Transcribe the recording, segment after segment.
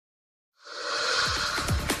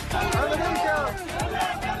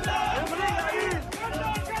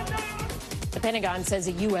Pentagon says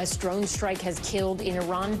a U.S. drone strike has killed an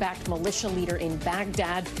Iran-backed militia leader in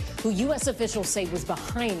Baghdad, who U.S. officials say was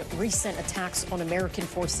behind recent attacks on American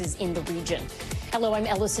forces in the region. Hello, I'm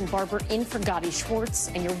Ellison Barber in for Gadi Schwartz,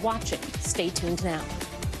 and you're watching. Stay tuned now.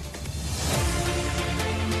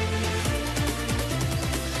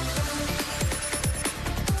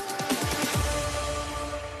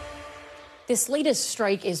 This latest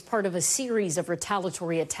strike is part of a series of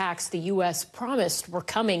retaliatory attacks the U.S. promised were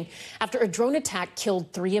coming after a drone attack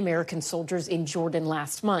killed 3 American soldiers in Jordan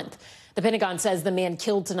last month. The Pentagon says the man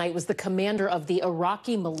killed tonight was the commander of the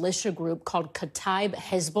Iraqi militia group called Kataib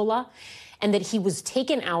Hezbollah, and that he was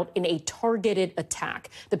taken out in a targeted attack.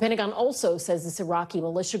 The Pentagon also says this Iraqi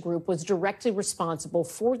militia group was directly responsible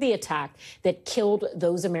for the attack that killed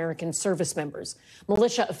those American service members.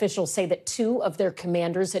 Militia officials say that 2 of their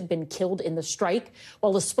commanders had been killed in the strike,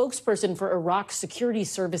 while a spokesperson for Iraq Security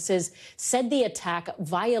Services said the attack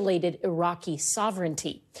violated Iraqi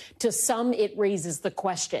sovereignty. To some, it raises the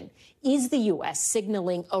question, is the U.S.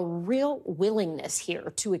 signaling a real willingness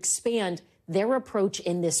here to expand their approach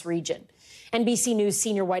in this region? NBC News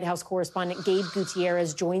senior White House correspondent Gabe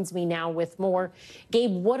Gutierrez joins me now with more.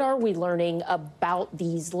 Gabe, what are we learning about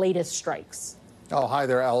these latest strikes? Oh, hi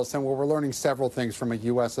there, Allison. Well, we're learning several things from a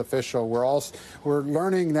U.S. official. We're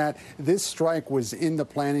learning that this strike was in the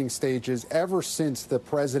planning stages ever since the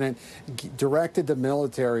president directed the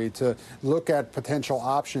military to look at potential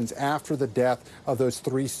options after the death of those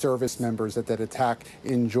 3 service members at that attack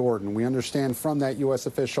in Jordan. We understand from that U.S.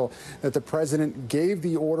 official that the president gave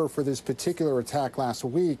the order for this particular attack last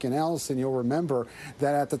week. And Allison, you'll remember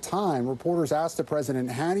that at the time, reporters asked the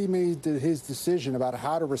president had he made his decision about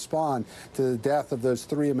how to respond to the death of those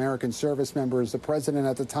 3 American service members. The president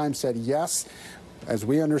at the time said yes. As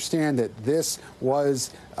we understand it, this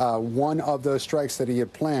was one of those strikes that he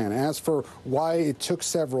had planned. As for why it took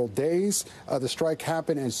several days, the strike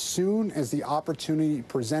happened as soon as the opportunity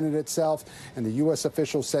presented itself, and the U.S.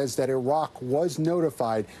 official says that Iraq was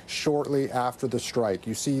notified shortly after the strike.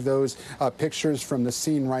 You see those pictures from the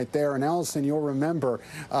scene right there. And Allison, you'll remember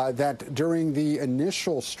that during the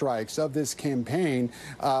initial strikes of this campaign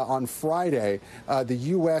on Friday, the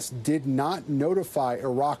U.S. did not notify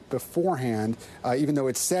Iraq beforehand, even though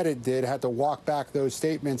it said it did, had to walk back those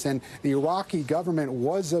statements. And the Iraqi government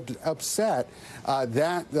was upset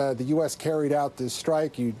that the U.S. carried out this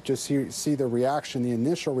strike. You just see the reaction, the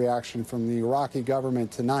initial reaction from the Iraqi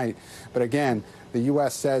government tonight. But again, the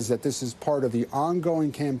U.S. says that this is part of the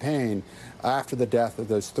ongoing campaign after the death of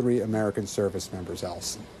those 3 American service members,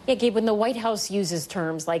 Allison. Yeah, Gabe, when the White House uses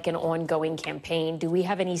terms like an ongoing campaign, do we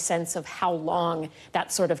have any sense of how long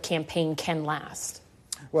that sort of campaign can last?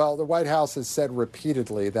 Well, the White House has said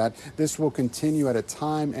repeatedly that this will continue at a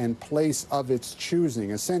time and place of its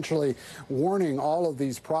choosing, essentially warning all of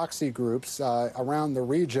these proxy groups around the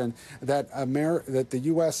region that that the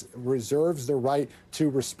U.S. reserves the right to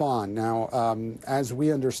respond. Now, as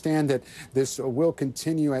we understand it, this will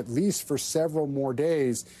continue at least for several more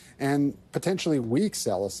days and potentially weeks,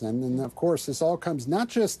 Ellison. And of course, this all comes not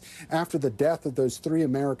just after the death of those 3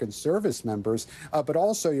 American service members, but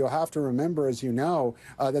also you'll have to remember, as you know,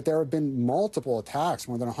 that there have been multiple attacks,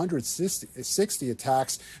 more than 160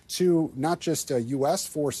 attacks to not just U.S.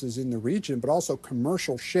 forces in the region, but also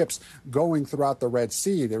commercial ships going throughout the Red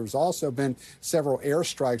Sea. There's also been several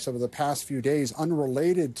airstrikes over the past few days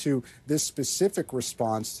unrelated to this specific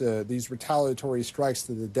response to these retaliatory strikes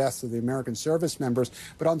to the deaths of the American service members.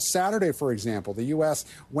 But on Saturday, for example, the U.S.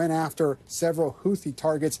 went after several Houthi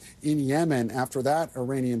targets in Yemen after that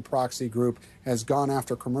Iranian proxy group has gone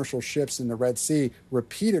after commercial ships in the Red Sea.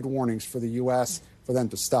 Repeated warnings for the U.S. for them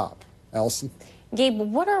to stop. Ellison? Gabe,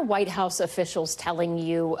 what are White House officials telling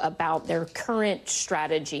you about their current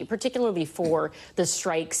strategy, particularly for the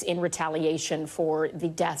strikes in retaliation for the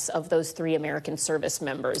deaths of those 3 American service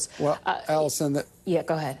members? Well, Ellison, yeah,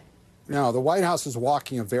 go ahead. No, the White House is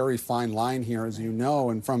walking a very fine line here, as you know,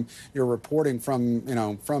 and from your reporting from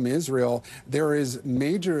Israel, there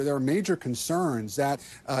are major concerns that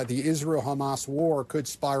the Israel-Hamas war could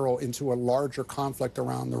spiral into a larger conflict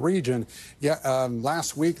around the region. Yeah,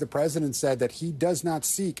 last week, the president said that he does not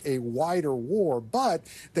seek a wider war, but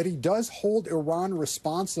that he does hold Iran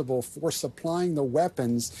responsible for supplying the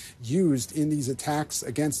weapons used in these attacks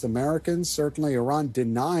against Americans. Certainly, Iran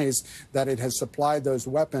denies that it has supplied those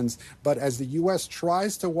weapons. But as the U.S.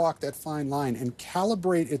 tries to walk that fine line and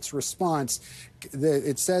calibrate its response,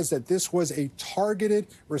 it says that this was a targeted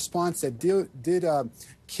response that did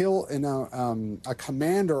kill a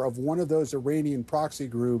commander of one of those Iranian proxy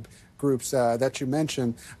groups that you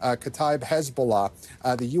mentioned, Kataib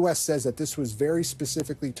Hezbollah. The U.S. says that this was very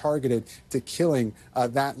specifically targeted to killing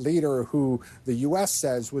that leader who the U.S.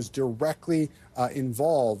 says was directly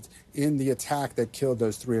involved in the attack that killed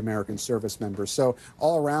those 3 American service members. So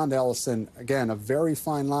all around, Ellison, again, a very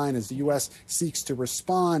fine line as the U.S. seeks to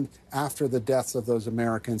respond after the deaths of those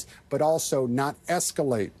Americans, but also not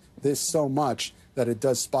escalate this so much that it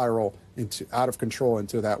does spiral out of control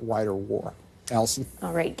into that wider war. Allison.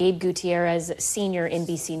 All right, Gabe Gutierrez, senior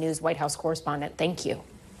NBC News White House correspondent. Thank you.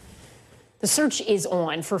 The search is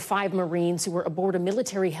on for 5 Marines who were aboard a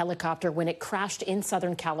military helicopter when it crashed in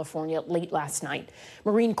Southern California late last night.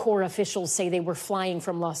 Marine Corps officials say they were flying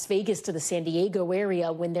from Las Vegas to the San Diego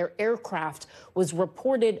area when their aircraft was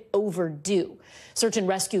reported overdue. Search and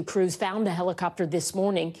rescue crews found the helicopter this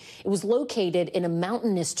morning. It was located in a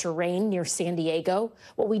mountainous terrain near San Diego.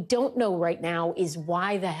 What we don't know right now is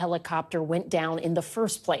why the helicopter went down in the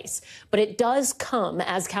first place. But it does come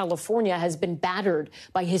as California has been battered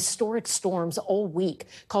by historic storms all week,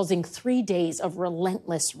 causing 3 days of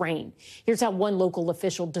relentless rain. Here's how one local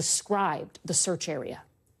official described the search area.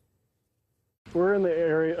 We're in the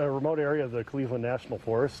area, a remote area of the Cleveland National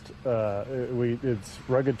Forest. It's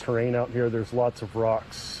rugged terrain out here. There's lots of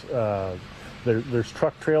rocks. There's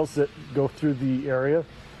truck trails that go through the area,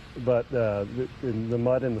 but in the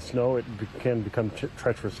mud and the snow, it can become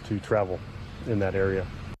treacherous to travel in that area.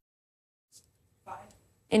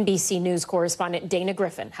 NBC News correspondent Dana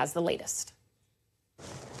Griffin has the latest.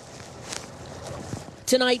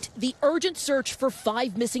 Tonight, the urgent search for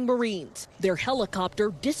 5 missing Marines. Their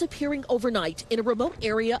helicopter disappearing overnight in a remote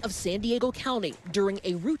area of San Diego County during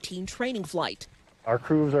a routine training flight. Our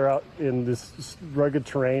crews are out in this rugged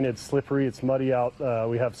terrain. It's slippery, it's muddy out.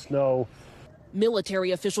 We have snow.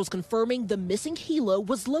 Military officials confirming the missing helo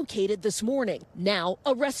was located this morning. Now,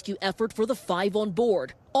 a rescue effort for the 5 on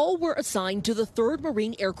board. All were assigned to the 3rd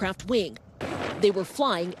Marine Aircraft Wing. They were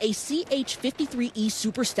flying a CH-53E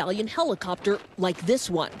Super Stallion helicopter like this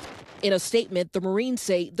one. In a statement, the Marines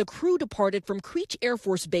say the crew departed from Creech Air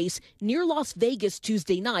Force Base near Las Vegas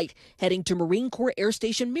Tuesday night, heading to Marine Corps Air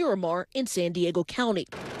Station Miramar in San Diego County.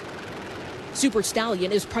 Super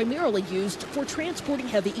Stallion is primarily used for transporting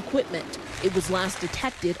heavy equipment. It was last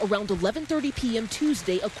detected around 11:30 p.m.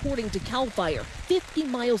 Tuesday, according to CAL FIRE, 50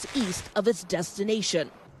 miles east of its destination.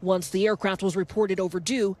 Once the aircraft was reported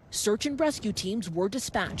overdue, search and rescue teams were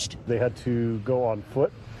dispatched. They had to go on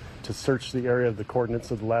foot to search the area of the coordinates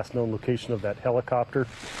of the last known location of that helicopter.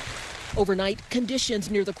 Overnight, conditions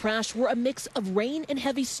near the crash were a mix of rain and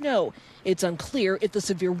heavy snow. It's unclear if the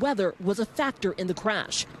severe weather was a factor in the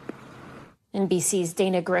crash. NBC's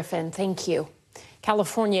Dana Griffin, thank you.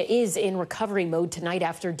 California is in recovery mode tonight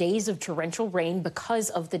after days of torrential rain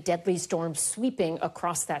because of the deadly storm sweeping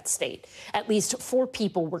across that state. At least 4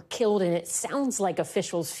 people were killed, and it sounds like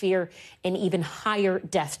officials fear an even higher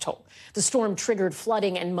death toll. The storm triggered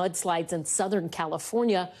flooding and mudslides in Southern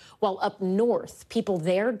California, while up north, people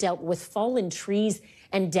there dealt with fallen trees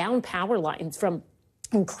and down power lines from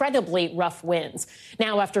incredibly rough winds.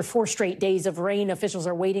 Now, after 4 straight days of rain, officials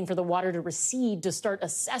are waiting for the water to recede to start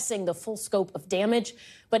assessing the full scope of damage,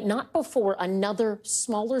 but not before another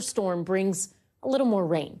smaller storm brings a little more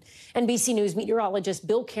rain. NBC News meteorologist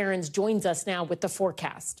Bill Cairns joins us now with the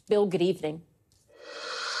forecast. Bill, good evening.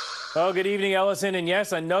 Oh, good evening, Ellison. And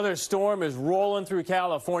yes, another storm is rolling through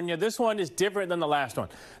California. This one is different than the last one.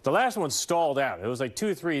 The last one stalled out. It was like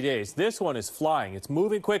 2 or 3 days. This one is flying. It's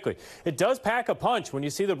moving quickly. It does pack a punch when you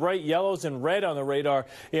see the bright yellows and red on the radar.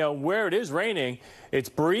 You know, where it is raining, it's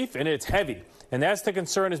brief and it's heavy. And that's the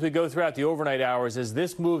concern as we go throughout the overnight hours as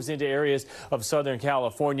this moves into areas of Southern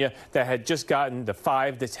California that had just gotten the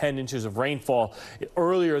 5 to 10 inches of rainfall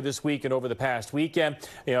earlier this week and over the past weekend.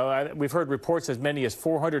 You know, we've heard reports as many as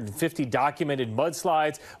 450 documented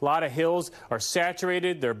mudslides. A lot of hills are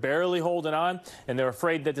saturated. They're barely holding on, and they're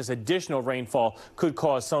afraid that this additional rainfall could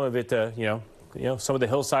cause some of it to, some of the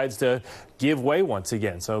hillsides to give way once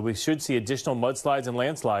again. So we should see additional mudslides and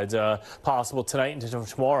landslides possible tonight and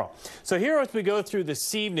tomorrow. So here as we go through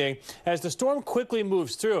this evening, as the storm quickly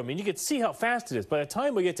moves through, I mean, you can see how fast it is. By the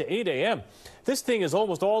time we get to 8 a.m., this thing is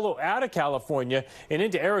almost all out of California and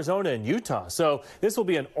into Arizona and Utah. So this will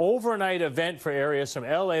be an overnight event for areas from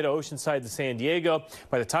L.A. to Oceanside to San Diego.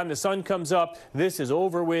 By the time the sun comes up, this is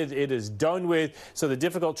over with. It is done with. So the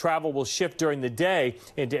difficult travel will shift during the day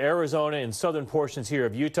into Arizona and southern portions here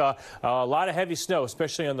of Utah. A lot of heavy snow,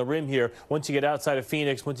 especially on the rim here. Once you get outside of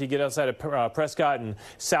Phoenix, once you get outside of Prescott and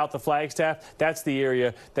south of Flagstaff, that's the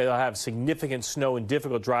area that will have significant snow and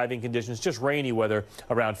difficult driving conditions, just rainy weather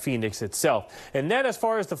around Phoenix itself. And then as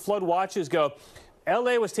far as the flood watches go,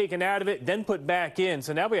 L.A. was taken out of it, then put back in.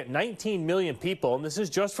 So now we got 19 million people, and this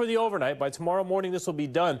is just for the overnight. By tomorrow morning, this will be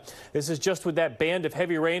done. This is just with that band of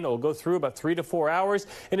heavy rain. It will go through about 3 to 4 hours,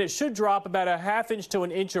 and it should drop about a ½ inch to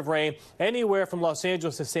an inch of rain anywhere from Los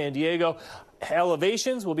Angeles to San Diego.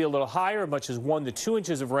 Elevations will be a little higher, much as 1 to 2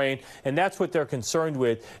 inches of rain, and that's what they're concerned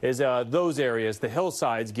with, is those areas, the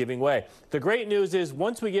hillsides, giving way. The great news is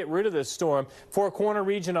once we get rid of this storm, Four Corner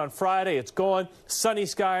region on Friday, it's gone. Sunny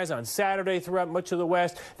skies on Saturday throughout much of the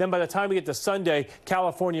west. Then by the time we get to Sunday,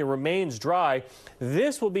 California remains dry.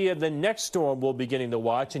 This will be the next storm we'll be beginning to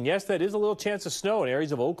watch, and yes, that is a little chance of snow in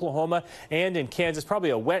areas of Oklahoma and in Kansas,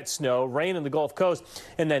 probably a wet snow, rain in the Gulf Coast.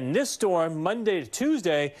 And then this storm, Monday to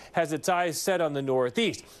Tuesday, has its eyes set on the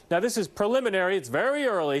northeast. Now, this is preliminary. It's very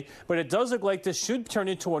early, but it does look like this should turn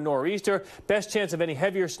into a nor'easter. Best chance of any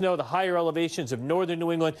heavier snow, the higher elevations of northern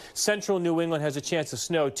New England. Central New England has a chance of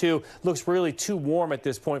snow, too. Looks really too warm at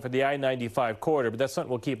this point for the I-95 corridor, but that's something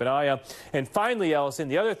we'll keep an eye on. And finally, Ellison,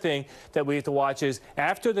 the other thing that we have to watch is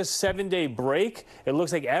after the 7-day break, it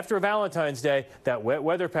looks like after Valentine's Day, that wet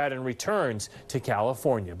weather pattern returns to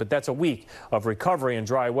California. But that's a week of recovery and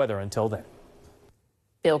dry weather until then.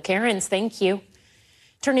 Bill Cairns, thank you.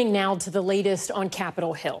 Turning now to the latest on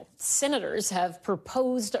Capitol Hill. Senators have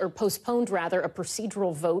postponed a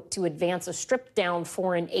procedural vote to advance a stripped-down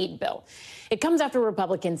foreign aid bill. It comes after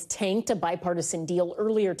Republicans tanked a bipartisan deal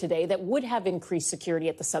earlier today that would have increased security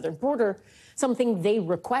at the southern border, something they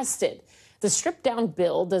requested. The stripped-down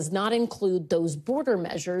bill does not include those border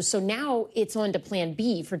measures, so now it's on to Plan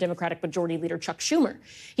B for Democratic Majority Leader Chuck Schumer.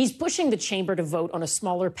 He's pushing the chamber to vote on a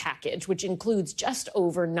smaller package, which includes just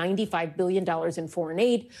over $95 billion in foreign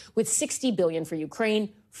aid, with $60 billion for Ukraine,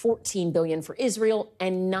 $14 billion for Israel,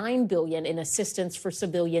 and $9 billion in assistance for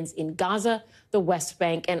civilians in Gaza, the West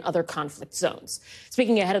Bank, and other conflict zones.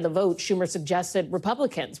 Speaking ahead of the vote, Schumer suggested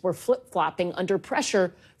Republicans were flip-flopping under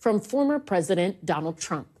pressure from former President Donald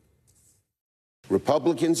Trump.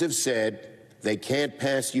 Republicans have said they can't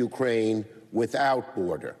pass Ukraine without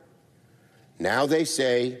border. Now they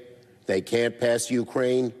say they can't pass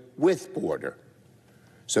Ukraine with border.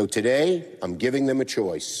 So today, I'm giving them a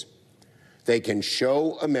choice. They can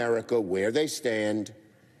show America where they stand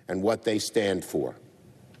and what they stand for.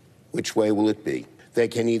 Which way will it be? They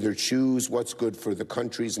can either choose what's good for the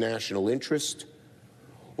country's national interest,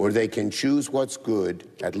 or they can choose what's good,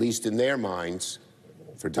 at least in their minds,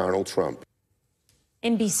 for Donald Trump.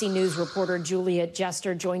 NBC News reporter Julia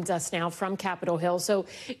Jester joins us now from Capitol Hill. So,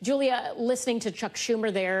 Julia, listening to Chuck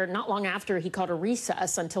Schumer there not long after he called a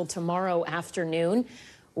recess until tomorrow afternoon,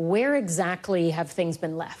 where exactly have things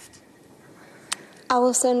been left?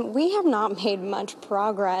 Allison, we have not made much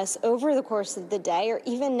progress over the course of the day, or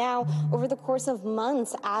even now over the course of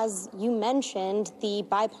months. As you mentioned, the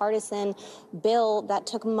bipartisan bill that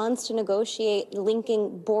took months to negotiate,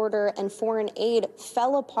 linking border and foreign aid,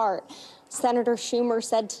 fell apart. Senator Schumer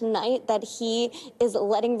said tonight that he is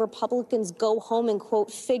letting Republicans go home and, quote,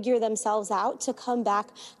 figure themselves out to come back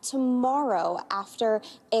tomorrow after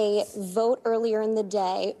a vote earlier in the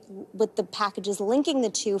day with the packages linking the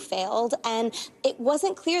two failed. And it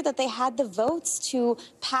wasn't clear that they had the votes to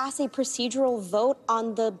pass a procedural vote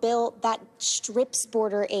on the bill that strips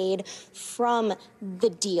border aid from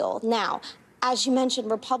the deal. Now, as you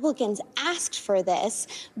mentioned, Republicans asked for this,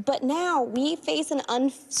 but now we face an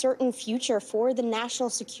uncertain future for the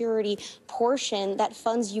national security portion that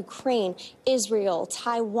funds Ukraine, Israel,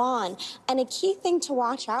 Taiwan. And a key thing to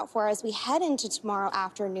watch out for as we head into tomorrow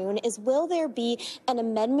afternoon is, will there be an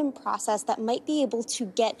amendment process that might be able to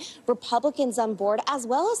get Republicans on board, as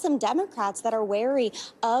well as some Democrats that are wary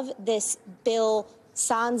of this bill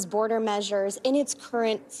sans border measures in its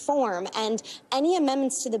current form, and any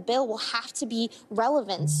amendments to the bill will have to be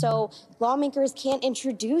relevant. So lawmakers can't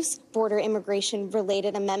introduce border immigration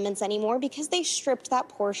related amendments anymore because they stripped that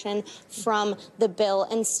portion from the bill.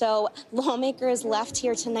 And so lawmakers left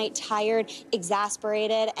here tonight tired,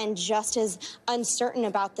 exasperated, and just as uncertain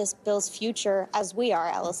about this bill's future as we are,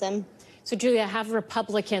 Allison. So, Julia, have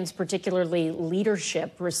Republicans, particularly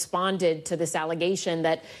leadership, responded to this allegation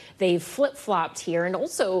that they flip-flopped here, and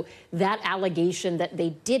also that allegation that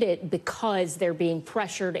they did it because they're being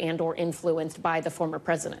pressured and or influenced by the former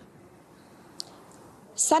president?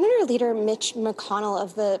 Senator Leader Mitch McConnell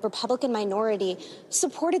of the Republican minority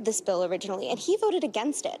supported this bill originally, and he voted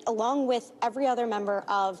against it, along with every other member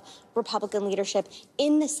of Republican leadership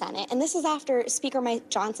in the Senate. And this is after Speaker Mike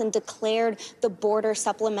Johnson declared the border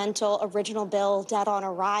supplemental original bill dead on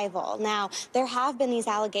arrival. Now, there have been these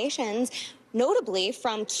allegations, notably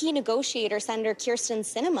from key negotiator Senator Kyrsten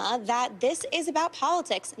Sinema, that this is about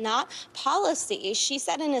politics, not policy. She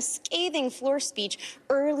said in a scathing floor speech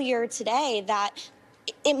earlier today that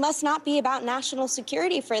it must not be about national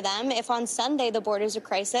security for them if on Sunday the border's a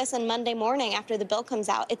crisis and Monday morning after the bill comes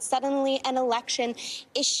out, it's suddenly an election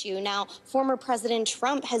issue. Now, former President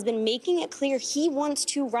Trump has been making it clear he wants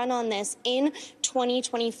to run on this in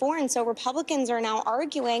 2024. And so Republicans are now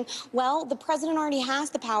arguing, well, the president already has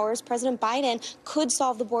the powers. President Biden could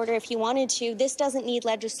solve the border if he wanted to. This doesn't need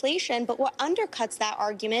legislation. But what undercuts that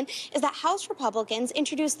argument is that House Republicans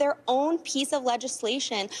introduced their own piece of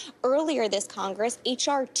legislation earlier this Congress,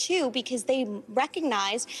 H.R. 2, because they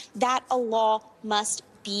recognized that a law must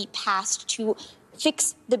be passed to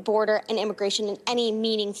fix the border and immigration in any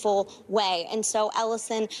meaningful way. And so,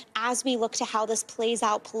 Ellison, as we look to how this plays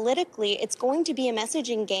out politically, it's going to be a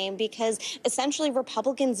messaging game because essentially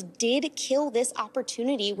Republicans did kill this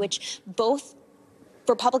opportunity, which both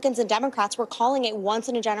Republicans and Democrats were calling a once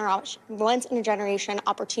in a generation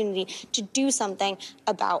opportunity to do something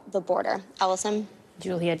about the border. Ellison.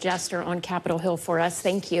 Julia Jester on Capitol Hill for us.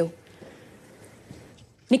 Thank you.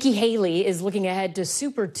 Nikki Haley is looking ahead to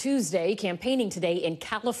Super Tuesday, campaigning today in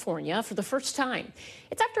California for the first time.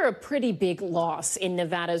 It's after a pretty big loss in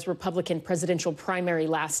Nevada's Republican presidential primary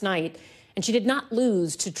last night, and she did not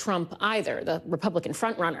lose to Trump either, the Republican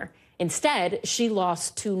frontrunner. Instead, she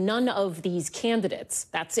lost to none of these candidates.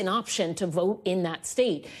 That's an option to vote in that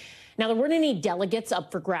state. Now, there weren't any delegates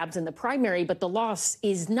up for grabs in the primary, but the loss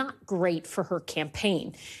is not great for her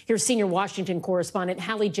campaign. Here's senior Washington correspondent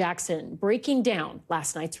Hallie Jackson breaking down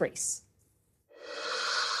last night's race.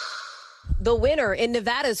 The winner in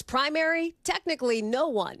Nevada's primary, technically no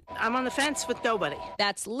one. I'm on the fence with nobody.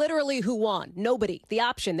 That's literally who won. Nobody. The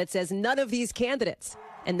option that says none of these candidates.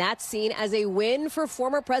 And that's seen as a win for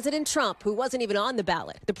former President Trump, who wasn't even on the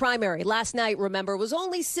ballot. The primary last night, remember, was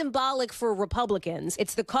only symbolic for Republicans.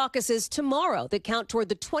 It's the caucuses tomorrow that count toward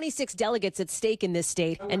the 26 delegates at stake in this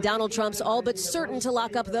state. And Donald Trump's all but certain to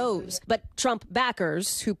lock up those. But Trump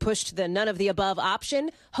backers, who pushed the none of the above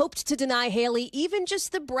option, hoped to deny Haley even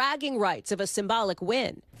just the bragging rights of a symbolic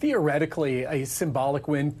win. Theoretically, a symbolic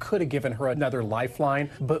win could have given her another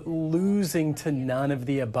lifeline, but losing to none of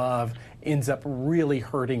the above ends up really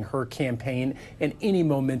hurting her campaign and any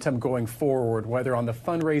momentum going forward, whether on the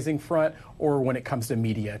fundraising front or when it comes to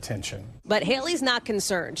media attention. But Haley's not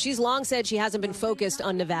concerned. She's long said she hasn't been focused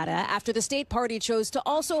on Nevada after the state party chose to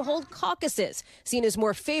also hold caucuses, seen as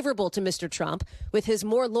more favorable to Mr. Trump, with his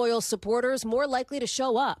more loyal supporters more likely to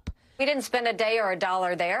show up. We didn't spend a day or a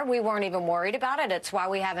dollar there. We weren't even worried about it. It's why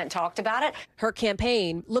we haven't talked about it. Her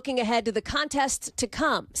campaign looking ahead to the contests to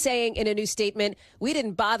come, saying in a new statement, we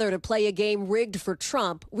didn't bother to play a game rigged for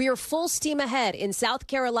Trump. We are full steam ahead in South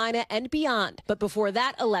Carolina and beyond. But before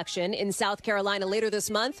that election in South Carolina later this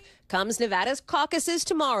month comes Nevada's caucuses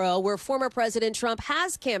tomorrow, where former President Trump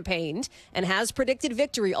has campaigned and has predicted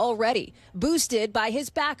victory already, boosted by his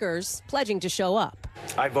backers pledging to show up.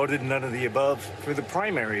 I voted none of the above for the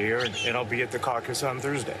primary here, and I'll be at the caucus on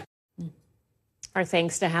Thursday. Our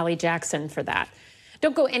thanks to Hallie Jackson for that.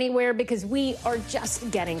 Don't go anywhere because we are just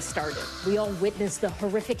getting started. We all witnessed the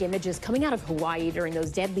horrific images coming out of Hawaii during those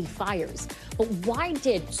deadly fires. But why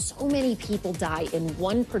did so many people die in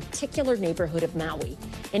one particular neighborhood of Maui?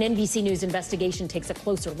 An NBC News investigation takes a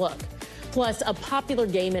closer look. Plus, a popular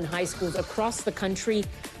game in high schools across the country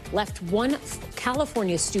left one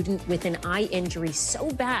California student with an eye injury so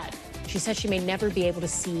bad, she says she may never be able to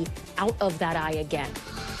see out of that eye again.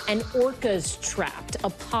 And orcas trapped. A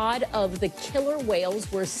pod of the killer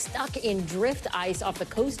whales were stuck in drift ice off the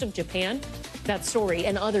coast of Japan. That story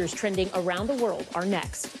and others trending around the world are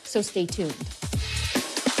next, so stay tuned.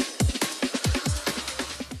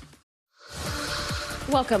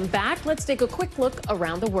 Welcome back. Let's take a quick look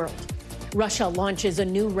around the world. Russia launches a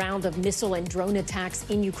new round of missile and drone attacks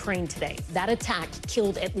in Ukraine today. That attack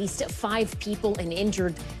killed at least 5 people and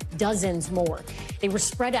injured dozens more. They were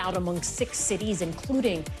spread out among 6 cities,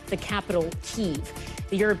 including the capital, Kyiv.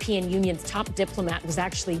 The European Union's top diplomat was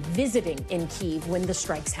actually visiting in Kyiv when the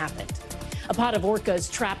strikes happened. A pod of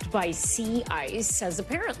orcas trapped by sea ice has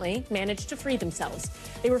apparently managed to free themselves.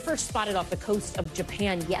 They were first spotted off the coast of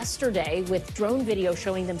Japan yesterday, with drone video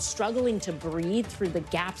showing them struggling to breathe through the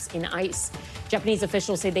gaps in ice. Japanese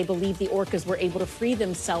officials say they believe the orcas were able to free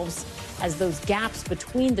themselves as those gaps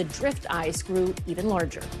between the drift ice grew even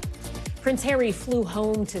larger. Prince Harry flew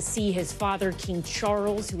home to see his father, King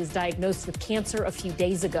Charles, who was diagnosed with cancer a few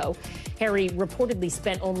days ago. Harry reportedly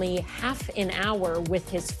spent only half an hour with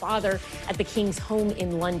his father at the King's home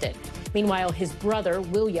in London. Meanwhile, his brother,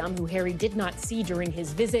 William, who Harry did not see during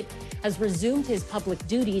his visit, has resumed his public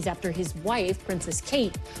duties after his wife, Princess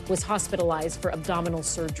Kate, was hospitalized for abdominal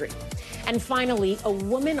surgery. And finally, a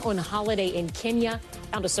woman on holiday in Kenya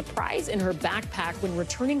found a surprise in her backpack when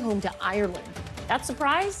returning home to Ireland. That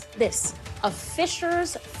surprise? This, a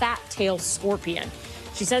Fisher's fat tail scorpion.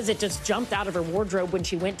 She says it just jumped out of her wardrobe when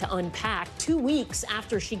she went to unpack 2 weeks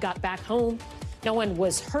after she got back home. No one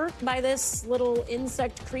was hurt by this little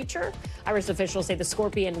insect creature. Irish officials say the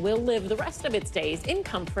scorpion will live the rest of its days in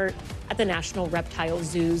comfort at the National Reptile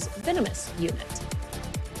Zoo's venomous unit.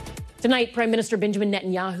 Tonight, Prime Minister Benjamin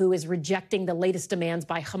Netanyahu is rejecting the latest demands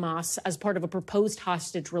by Hamas as part of a proposed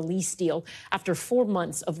hostage release deal after 4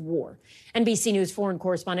 months of war. NBC News foreign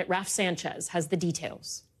correspondent Raf Sanchez has the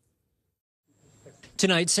details.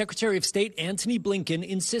 Tonight, Secretary of State Antony Blinken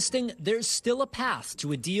insisting there's still a path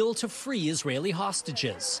to a deal to free Israeli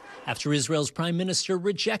hostages after Israel's prime minister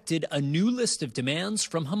rejected a new list of demands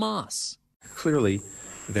from Hamas. Clearly,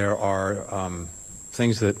 there are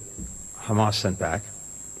things that Hamas sent back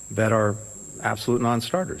that are absolute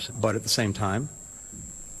non-starters. But at the same time,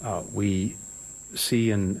 we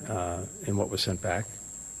see in what was sent back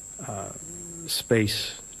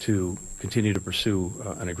space to continue to pursue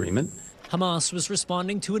an agreement. Hamas was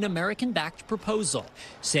responding to an American-backed proposal,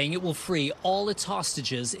 saying it will free all its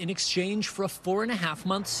hostages in exchange for a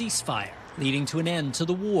 4.5-month ceasefire, leading to an end to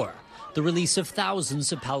the war, the release of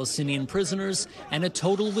thousands of Palestinian prisoners, and a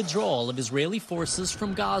total withdrawal of Israeli forces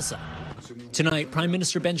from Gaza. Tonight, Prime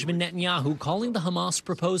Minister Benjamin Netanyahu calling the Hamas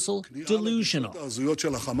proposal delusional.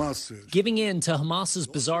 Giving in to Hamas's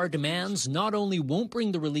bizarre demands not only won't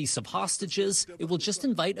bring the release of hostages, it will just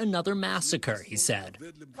invite another massacre, he said.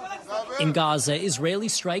 In Gaza, Israeli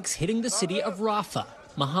strikes hitting the city of Rafah.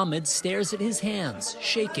 Mohammed stares at his hands,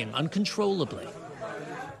 shaking uncontrollably.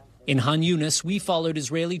 In Han Yunis, we followed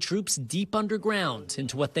Israeli troops deep underground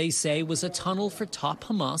into what they say was a tunnel for top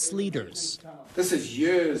Hamas leaders. This is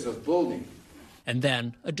years of building. And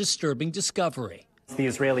then a disturbing discovery. The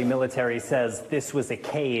Israeli military says this was a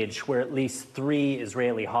cage where at least 3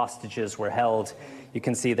 Israeli hostages were held. You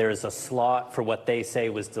can see there is a slot for what they say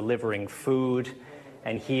was delivering food,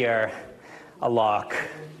 and here a lock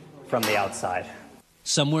from the outside.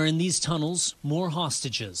 Somewhere in these tunnels, more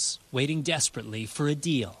hostages waiting desperately for a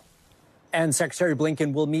deal. And Secretary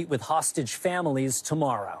Blinken will meet with hostage families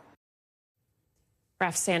tomorrow.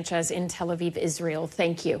 Raf Sanchez in Tel Aviv, Israel.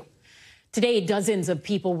 Thank you. Today, dozens of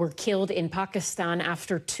people were killed in Pakistan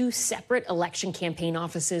after 2 separate election campaign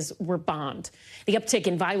offices were bombed. The uptick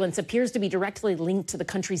in violence appears to be directly linked to the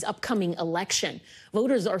country's upcoming election.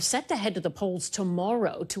 Voters are set to head to the polls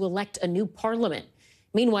tomorrow to elect a new parliament.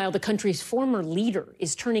 Meanwhile, the country's former leader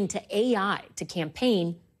is turning to AI to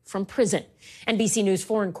campaign from prison. NBC News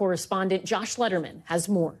foreign correspondent Josh Letterman has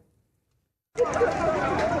more.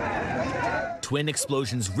 Twin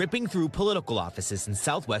explosions ripping through political offices in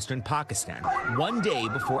southwestern Pakistan, one day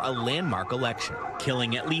before a landmark election,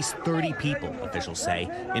 killing at least 30 people, officials say,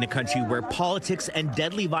 in a country where politics and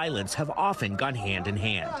deadly violence have often gone hand in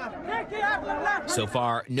hand. So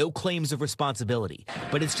far, no claims of responsibility,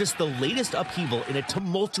 but it's just the latest upheaval in a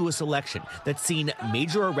tumultuous election that's seen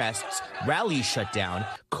major arrests, rallies shut down,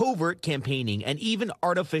 covert campaigning, and even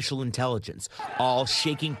artificial intelligence, all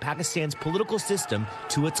shaking Pakistan's political system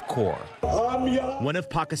to its core. One of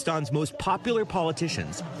Pakistan's most popular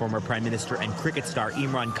politicians, former Prime Minister and cricket star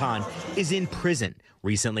Imran Khan, is in prison,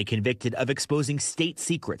 recently convicted of exposing state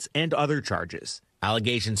secrets and other charges.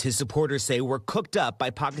 Allegations his supporters say were cooked up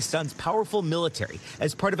by Pakistan's powerful military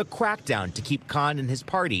as part of a crackdown to keep Khan and his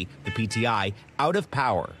party, the PTI, out of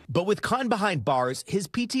power. But with Khan behind bars, his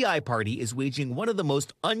PTI party is waging one of the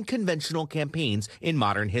most unconventional campaigns in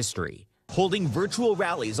modern history, holding virtual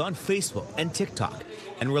rallies on Facebook and TikTok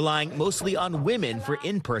and relying mostly on women for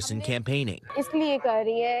in-person campaigning.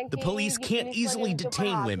 The police can't easily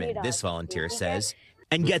detain women, this volunteer says.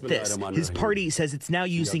 And get this, his party says it's now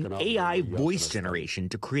using AI voice generation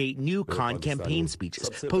to create new Khan campaign speeches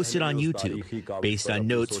posted on YouTube based on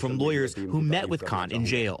notes from lawyers who met with Khan in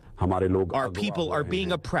jail. Our people are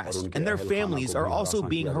being oppressed and their families are also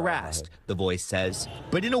being harassed, the voice says.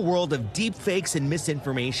 But in a world of deep fakes and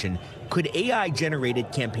misinformation, could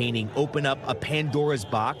AI-generated campaigning open up a Pandora's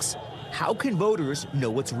box? How can voters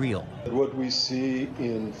know what's real? What we see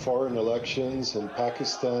in foreign elections in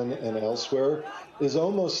Pakistan and elsewhere is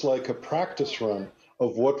almost like a practice run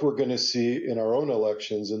of what we're going to see in our own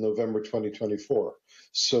elections in November 2024.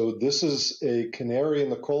 So this is a canary in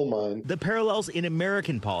the coal mine. The parallels in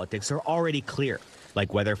American politics are already clear,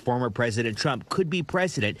 like whether former President Trump could be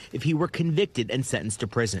president if he were convicted and sentenced to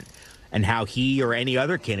prison, and how he or any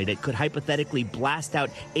other candidate could hypothetically blast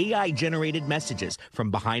out AI-generated messages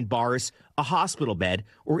from behind bars, a hospital bed,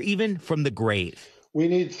 or even from the grave. We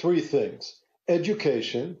need three things: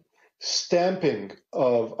 education, stamping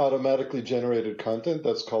of automatically generated content,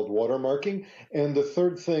 that's called watermarking, and the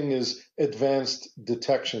third thing is advanced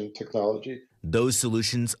detection technology. Those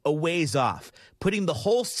solutions a ways off, putting the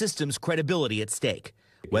whole system's credibility at stake.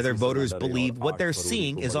 Whether voters believe what they're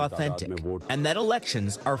seeing is authentic and that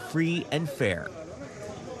elections are free and fair.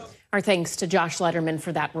 Our thanks to Josh Letterman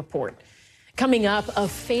for that report. Coming up, a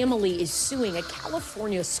family is suing a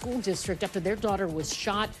California school district after their daughter was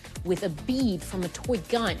shot with a bead from a toy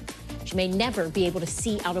gun. She may never be able to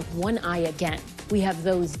see out of one eye again. We have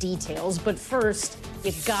those details, but first,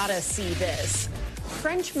 you've gotta see this.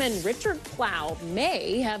 Frenchman Richard Plow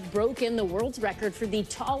may have broken the world's record for the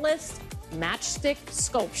tallest matchstick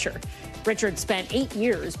sculpture. Richard spent 8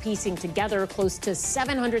 years piecing together close to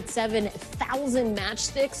 707,000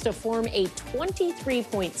 matchsticks to form a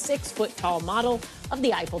 23.6-foot tall model of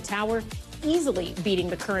the Eiffel Tower, easily beating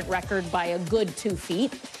the current record by a good 2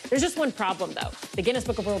 feet. There's just one problem, though. The Guinness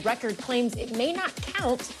Book of World Records claims it may not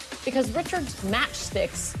count because Richard's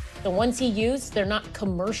matchsticks, the ones he used, they're not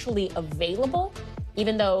commercially available.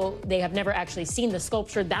 Even though they have never actually seen the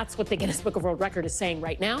sculpture, that's what the Guinness Book of World Records is saying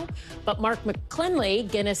right now. But Mark McClenley,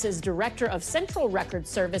 Guinness's director of Central Record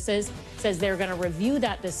Services, says they're going to review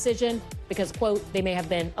that decision because, quote, they may have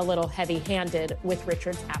been a little heavy-handed with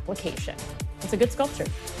Richard's application. It's a good sculpture.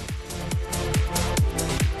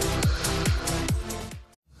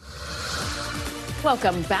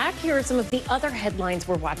 Welcome back. Here are some of the other headlines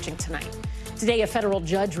we're watching tonight. Today, a federal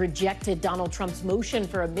judge rejected Donald Trump's motion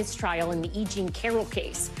for a mistrial in the E. Jean Carroll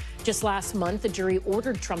case. Just last month, the jury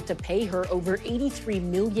ordered Trump to pay her over $83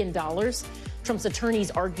 million. Trump's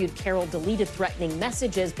attorneys argued Carroll deleted threatening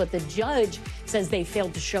messages, but the judge says they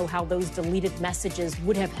failed to show how those deleted messages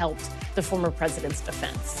would have helped the former president's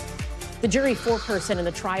defense. The jury foreperson in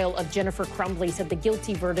the trial of Jennifer Crumbley said the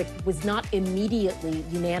guilty verdict was not immediately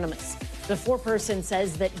unanimous. The foreperson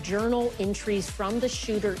says that journal entries from the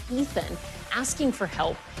shooter, Ethan, asking for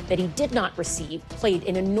help that he did not receive, played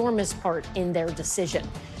an enormous part in their decision.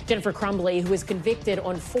 Jennifer Crumbley, who was convicted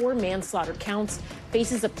on 4 manslaughter counts,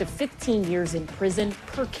 faces up to 15 years in prison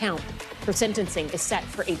per count. Her sentencing is set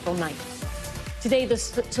for April 9th. Today, the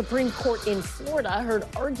Supreme Court in Florida heard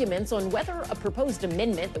arguments on whether a proposed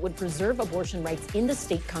amendment that would preserve abortion rights in the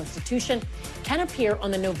state constitution can appear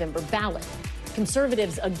on the November ballot.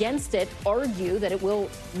 Conservatives against it argue that it will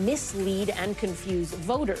mislead and confuse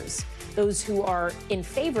voters. Those who are in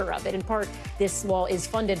favor of it, in part, this law is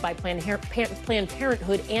funded by Planned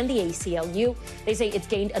Parenthood and the ACLU. They say it's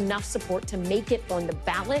gained enough support to make it on the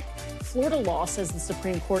ballot. Florida law says the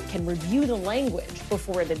Supreme Court can review the language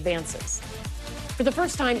before it advances. For the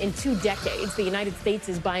first time in 2 decades, the United States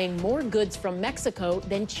is buying more goods from Mexico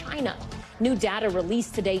than China. New data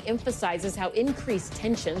released today emphasizes how increased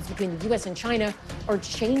tensions between the U.S. and China are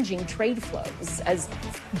changing trade flows as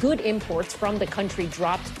good imports from the country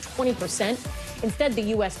dropped 20%. Instead, the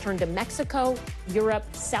U.S. turned to Mexico, Europe,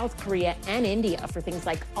 South Korea, and India for things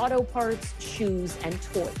like auto parts, shoes, and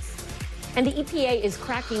toys. And the EPA is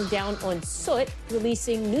cracking down on soot,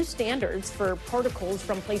 releasing new standards for particles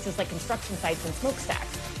from places like construction sites and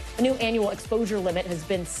smokestacks. A new annual exposure limit has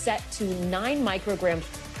been set to 9 micrograms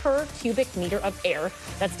per cubic meter of air.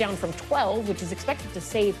 That's down from 12, which is expected to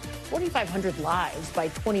save 4,500 lives by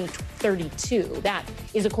 2032. That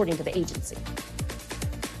is according to the agency.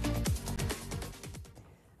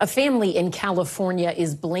 A family in California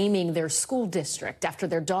is blaming their school district after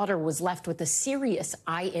their daughter was left with a serious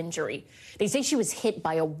eye injury. They say she was hit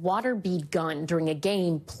by a water bead gun during a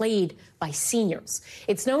game played by seniors.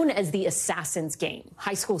 It's known as the Assassin's Game.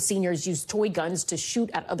 High school seniors use toy guns to shoot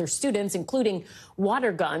at other students, including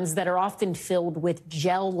water guns that are often filled with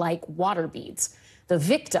gel-like water beads. The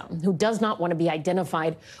victim, who does not want to be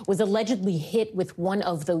identified, was allegedly hit with one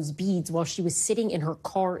of those beads while she was sitting in her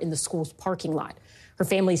car in the school's parking lot. Her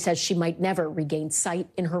family says she might never regain sight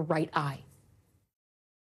in her right eye.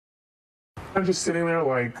 I'm just sitting there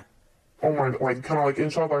like, oh my, like kind of like in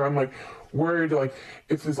shock. Like I'm like worried, like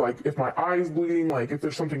if my eye is bleeding, like if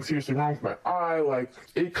there's something seriously wrong with my eye. Like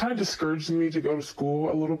it kind of discouraged me to go to school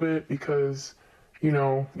a little bit because, you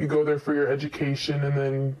know, you go there for your education and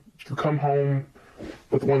then you come home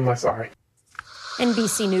with one less eye.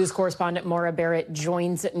 NBC News correspondent Mara Barrett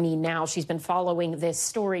joins me now. She's been following this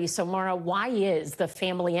story. So, Mara, why is the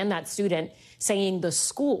family and that student saying the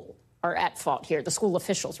school are at fault here, the school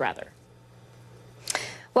officials, rather?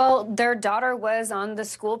 Well, their daughter was on the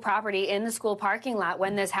school property in the school parking lot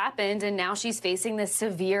when this happened, and now she's facing this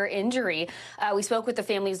severe injury. We spoke with the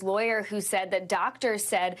family's lawyer, who said that doctors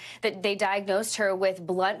said that they diagnosed her with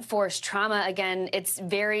blunt force trauma. Again, it's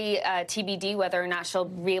very TBD whether or not she'll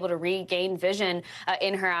be able to regain vision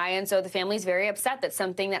in her eye. And so the family's very upset that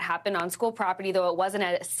something that happened on school property, though it wasn't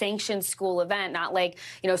a sanctioned school event, not like,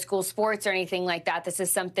 you know, school sports or anything like that. This is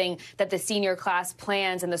something that the senior class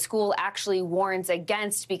plans and the school actually warns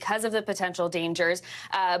against because of the potential dangers.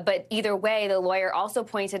 But either way, the lawyer also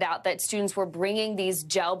pointed out that students were bringing these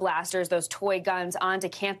gel blasters, those toy guns, onto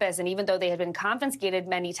campus. And even though they had been confiscated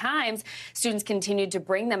many times, students continued to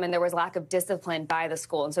bring them, and there was lack of discipline by the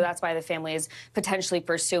school. And so that's why the family is potentially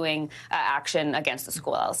pursuing action against the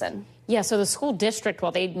school, Allison. Yeah, so the school district,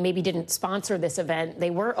 while they maybe didn't sponsor this event,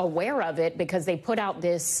 they were aware of it because they put out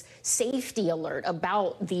this safety alert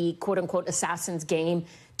about the quote-unquote Assassin's game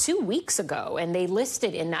 2 weeks ago, and they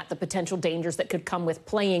listed in that the potential dangers that could come with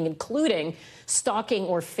playing, including stalking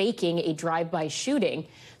or faking a drive-by shooting.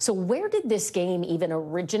 So where did this game even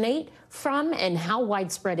originate from, and how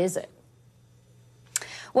widespread is it?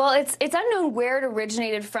 Well, it's unknown where it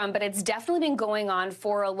originated from, but it's definitely been going on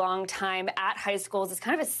for a long time at high schools. It's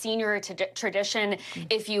kind of a senior tradition,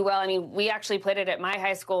 if you will. I mean, we actually played it at my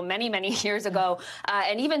high school many, many years ago.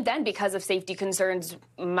 And even then, because of safety concerns,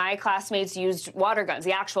 my classmates used water guns,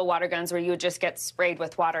 the actual water guns where you would just get sprayed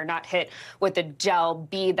with water, not hit with a gel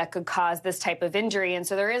bead that could cause this type of injury. And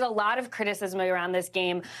so there is a lot of criticism around this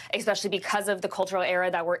game, especially because of the cultural era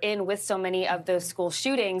that we're in with so many of those school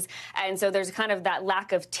shootings. And so there's kind of that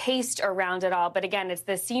lack of taste around it all. But again, it's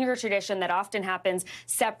the senior tradition that often happens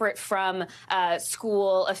separate from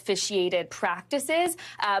school officiated practices.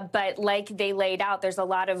 But like they laid out, there's a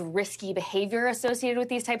lot of risky behavior associated with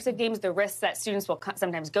these types of games, the risks that students will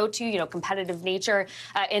sometimes go to, you know, competitive nature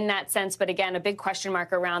in that sense. But again, a big question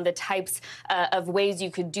mark around the types of ways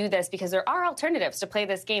you could do this, because there are alternatives to play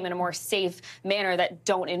this game in a more safe manner that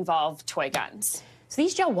don't involve toy guns. So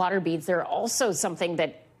these gel water beads, they're also something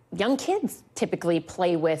that young kids typically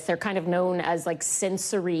play with. They're kind of known as like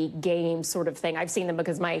sensory game sort of thing. I've seen them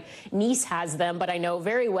because my niece has them, but I know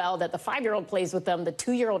very well that the 5-year-old plays with them. The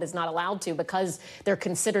 2-year-old is not allowed to because they're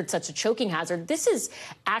considered such a choking hazard. This is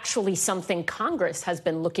actually something Congress has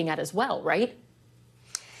been looking at as well, right?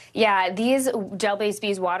 Yeah, these gel-based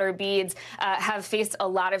beads, water beads, have faced a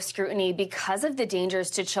lot of scrutiny because of the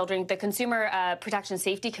dangers to children. The Consumer Protection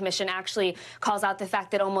Safety Commission actually calls out the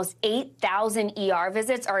fact that almost 8,000 ER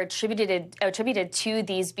visits are attributed to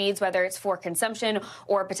these beads, whether it's for consumption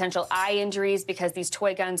or potential eye injuries, because these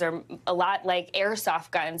toy guns are a lot like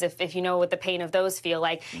airsoft guns, if you know what the pain of those feel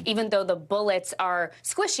like. Even though the bullets are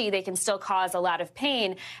squishy, they can still cause a lot of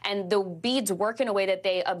pain. And the beads work in a way that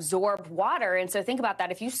they absorb water. And so think about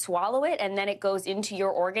that. If you swallow it and then it goes into your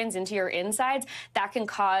organs, into your insides, that can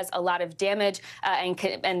cause a lot of damage,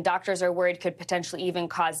 and doctors are worried could potentially even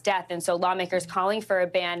cause death. And so lawmakers calling for a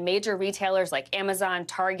ban. Major retailers like Amazon,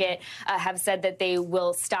 Target have said that they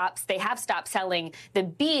have stopped selling the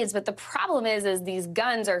beads. But the problem is these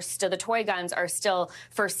guns are still, the toy guns are still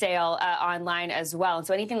for sale online as well. And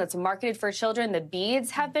so anything that's marketed for children, the beads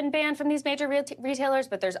have been banned from these major retailers,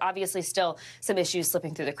 but there's obviously still some issues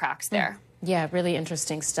slipping through the cracks there. Yeah, really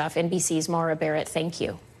interesting stuff. NBC's Mara Barrett, thank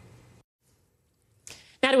you.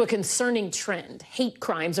 Now to a concerning trend. Hate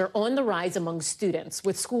crimes are on the rise among students,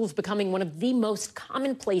 with schools becoming one of the most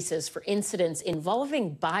common places for incidents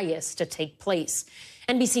involving bias to take place.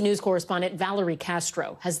 NBC News correspondent Valerie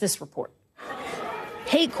Castro has this report.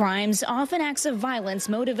 Hate crimes, often acts of violence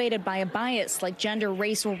motivated by a bias like gender,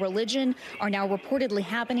 race, or religion, are now reportedly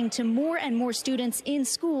happening to more and more students in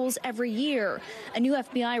schools every year. A new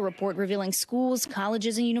FBI report revealing schools,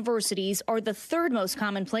 colleges, and universities are the third most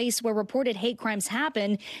common place where reported hate crimes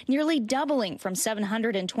happen, nearly doubling from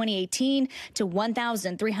 700 in 2018 to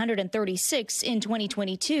 1,336 in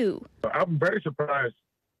 2022. I'm very surprised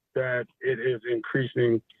that it is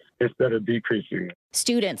increasing instead of decreasing it.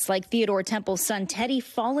 Students like Theodore Temple's son Teddy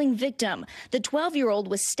falling victim. The 12-year-old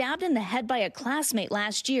was stabbed in the head by a classmate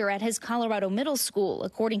last year at his Colorado middle school,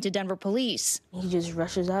 according to Denver police. He just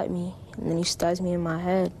rushes at me, and then he stabs me in my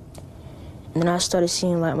head. And then I started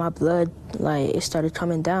seeing, like, my blood, like, it started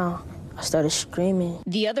coming down. I started screaming.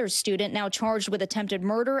 The other student now charged with attempted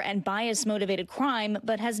murder and bias-motivated crime,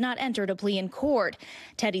 but has not entered a plea in court.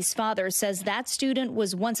 Teddy's father says that student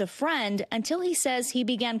was once a friend until he says he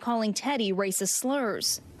began calling Teddy racist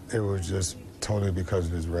slurs. It was just totally because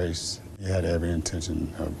of his race. He had every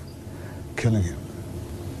intention of killing him.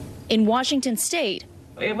 In Washington State,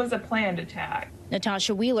 it was a planned attack.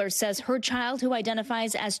 Natasha Wheeler says her child, who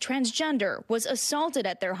identifies as transgender, was assaulted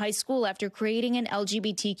at their high school after creating an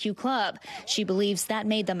LGBTQ club. She believes that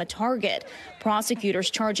made them a target.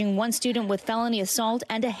 Prosecutors charging one student with felony assault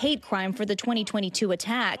and a hate crime for the 2022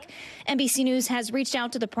 attack. NBC News has reached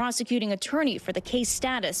out to the prosecuting attorney for the case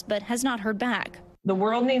status, but has not heard back. The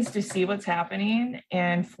world needs to see what's happening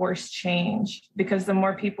and force change, because the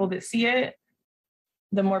more people that see it,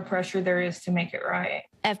 the more pressure there is to make it right.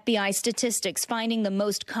 FBI statistics finding the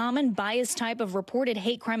most common bias type of reported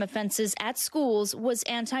hate crime offenses at schools was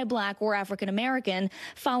anti-Black or African-American,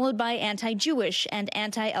 followed by anti-Jewish and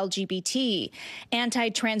anti-LGBT.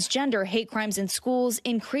 Anti-transgender hate crimes in schools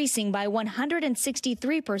increasing by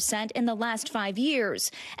 163% in the last 5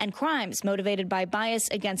 years, and crimes motivated by bias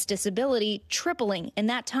against disability tripling in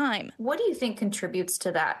that time. What do you think contributes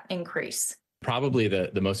to that increase? Probably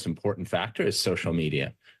the most important factor is social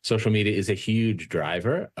media. Social media is a huge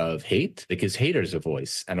driver of hate. It gives haters a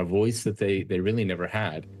voice, and a voice that they really never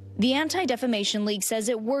had. The Anti-Defamation League says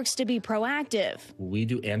it works to be proactive. We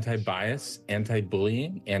do anti-bias,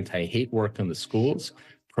 anti-bullying, anti-hate work in the schools,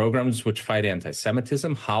 programs which fight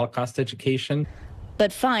anti-Semitism, Holocaust education.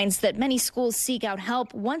 But finds that many schools seek out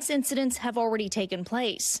help once incidents have already taken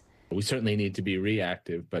place. We certainly need to be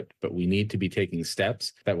reactive, but we need to be taking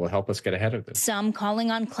steps that will help us get ahead of this. Some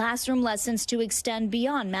calling on classroom lessons to extend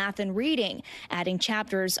beyond math and reading, adding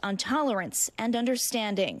chapters on tolerance and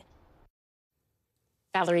understanding.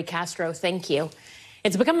 Valerie Castro, thank you.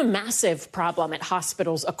 It's become a massive problem at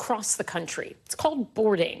hospitals across the country. It's called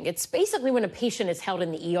boarding. It's basically when a patient is held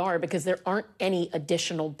in the ER because there aren't any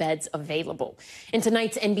additional beds available. In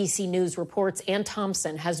tonight's NBC News reports, Ann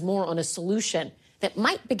Thompson has more on a solution that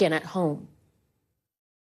might begin at home.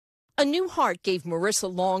 A new heart gave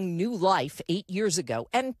Marissa Long new life 8 years ago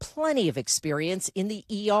and plenty of experience in the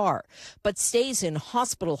ER, but stays in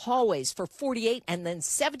hospital hallways for 48 and then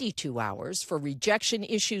 72 hours for rejection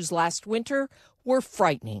issues last winter were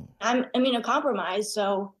frightening. I'm immunocompromised,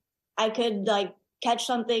 so I could catch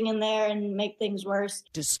something in there and make things worse.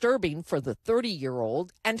 Disturbing for the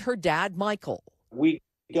 30-year-old and her dad, Michael. We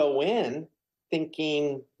go in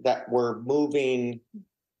thinking that we're moving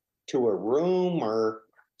to a room or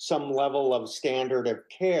some level of standard of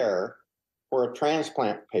care for a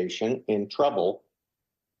transplant patient in trouble,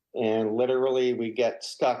 and literally we get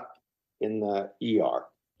stuck in the ER.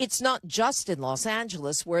 It's not just in Los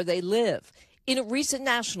Angeles where they live. In a recent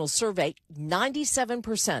national survey,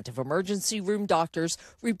 97% of emergency room doctors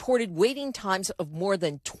reported waiting times of more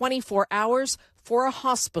than 24 hours for a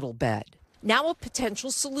hospital bed. Now a potential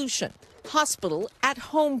solution, hospital at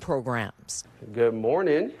home programs. Good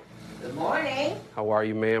morning. Good morning. How are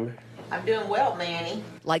you, ma'am? I'm doing well, Manny.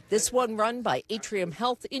 Like this one run by Atrium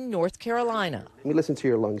Health in North Carolina. Let me listen to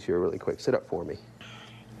your lungs here really quick. Sit up for me.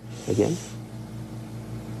 Again.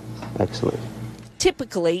 Excellent.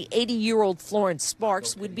 Typically, 80-year-old Florence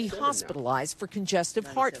Sparks would be hospitalized for congestive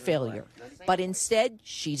heart failure, but instead,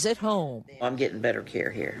 she's at home. I'm getting better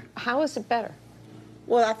care here. How is it better?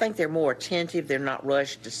 Well, I think they're more attentive. They're not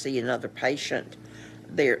rushed to see another patient.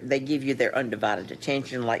 They give you their undivided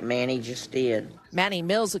attention like Manny just did. Manny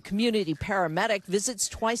Mills, a community paramedic, visits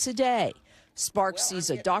twice a day. Sparks sees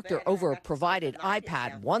a doctor over a provided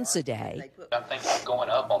iPad once a day. I think I'm going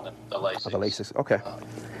up on the LASIK. The LASIK, okay.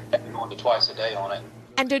 Going to twice a day on it.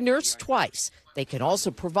 And a nurse twice. They can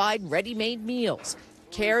also provide ready-made meals.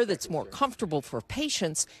 Care that's more comfortable for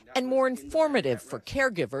patients and more informative for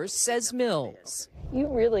caregivers, says Mills. You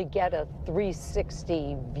really get a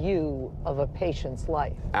 360 view of a patient's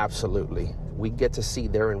life. Absolutely. We get to see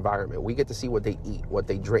their environment. We get to see what they eat, what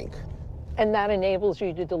they drink. And that enables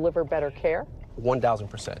you to deliver better care?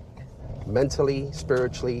 1,000%. Mentally,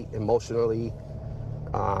 spiritually, emotionally,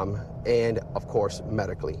 and of course,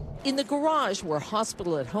 medically. In the garage where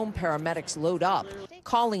hospital at home paramedics load up,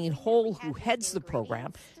 Colleen Hole, who heads the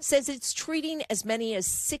program, says it's treating as many as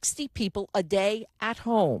 60 people a day at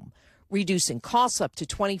home. reducing costs up to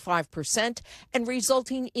 25% and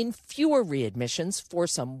resulting in fewer readmissions for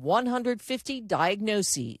some 150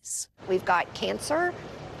 diagnoses. We've got cancer,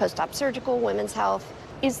 post-op surgical, women's health.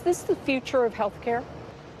 Is this the future of healthcare?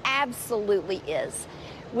 Absolutely is.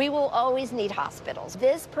 We will always need hospitals.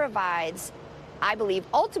 This provides, I believe,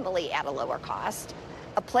 ultimately at a lower cost,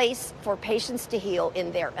 a place for patients to heal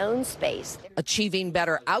in their own space. Achieving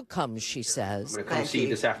better outcomes, she says. I'm going to come see you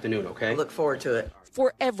this afternoon, okay? I look forward to it.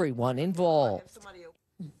 For everyone involved.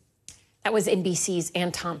 That was NBC's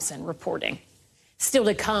Ann Thompson reporting. Still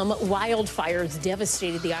to come, wildfires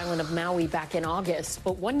devastated the island of Maui back in August,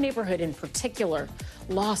 but one neighborhood in particular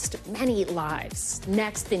lost many lives.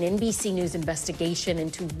 Next, an NBC News investigation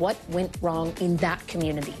into what went wrong in that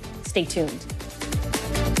community. Stay tuned.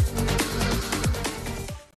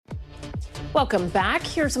 Welcome back.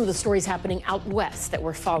 Here are some of the stories happening out west that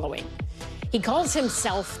we're following. He calls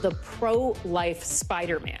himself the pro-life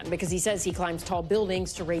Spider-Man because he says he climbs tall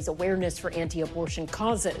buildings to raise awareness for anti-abortion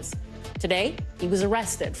causes. Today, he was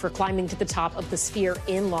arrested for climbing to the top of the Sphere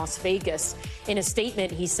in Las Vegas. In a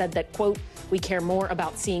statement, he said that, quote, "We care more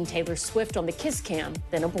about seeing Taylor Swift on the kiss cam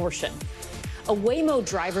than abortion." A Waymo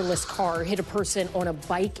driverless car hit a person on a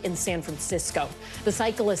bike in San Francisco. The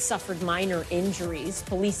cyclist suffered minor injuries.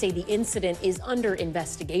 Police say the incident is under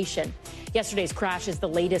investigation. Yesterday's crash is the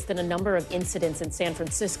latest in a number of incidents in San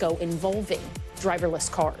Francisco involving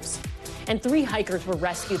driverless cars. And 3 hikers were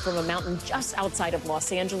rescued from a mountain just outside of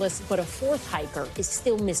Los Angeles, but a 4th hiker is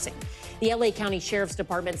still missing. The LA County Sheriff's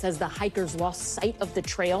Department says the hikers lost sight of the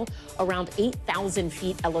trail around 8,000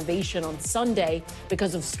 feet elevation on Sunday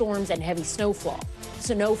because of storms and heavy snowfall.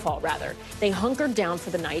 They hunkered down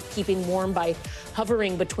for the night, keeping warm by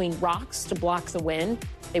hovering between rocks to block the wind.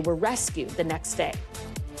 They were rescued the next day.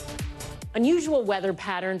 Unusual weather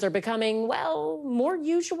patterns are becoming, well, more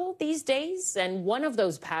usual these days. And one of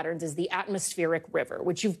those patterns is the atmospheric river,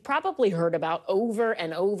 which you've probably heard about over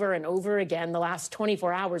and over and over again the last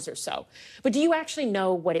 24 hours or so. But do you actually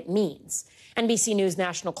know what it means? NBC News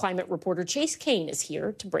national climate reporter Chase Kane is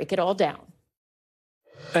here to break it all down.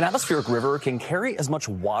 An atmospheric river can carry as much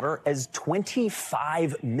water as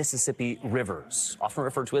 25 Mississippi rivers, often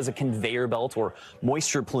referred to as a conveyor belt or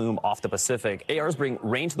moisture plume off the Pacific. ARs bring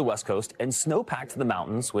rain to the West Coast and snowpack to the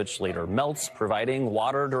mountains, which later melts, providing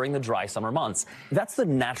water during the dry summer months. That's the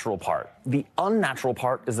natural part. The unnatural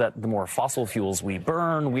part is that the more fossil fuels we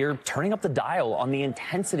burn, we're turning up the dial on the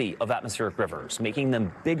intensity of atmospheric rivers, making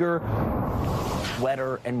them bigger,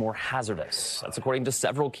 wetter, and more hazardous. That's according to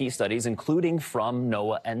several key studies, including from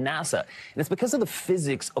NOAA and NASA. And it's because of the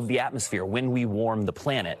physics of the atmosphere when we warm the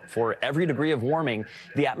planet. For every degree of warming,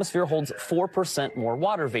 the atmosphere holds 4% more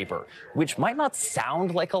water vapor, which might not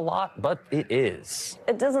sound like a lot, but it is.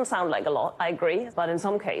 It doesn't sound like a lot, I agree, but in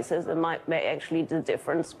some cases it might make actually the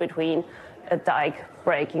difference between a dike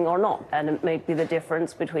breaking or not. And it may be the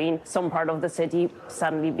difference between some part of the city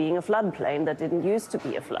suddenly being a floodplain that didn't used to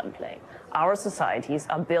be a floodplain. Our societies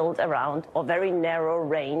are built around a very narrow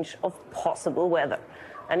range of possible weather.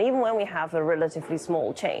 And even when we have a relatively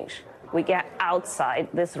small change, we get outside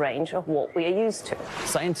this range of what we are used to.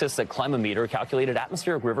 Scientists at Climameter calculated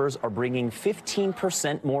atmospheric rivers are bringing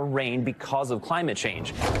 15% more rain because of climate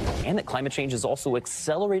change, and that climate change is also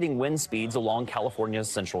accelerating wind speeds along California's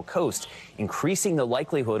central coast, increasing the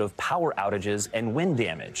likelihood of power outages and wind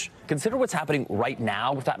damage. Consider what's happening right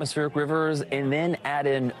now with atmospheric rivers, and then add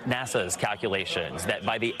in NASA's calculations that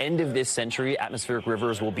by the end of this century, atmospheric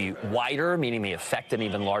rivers will be wider, meaning they affect an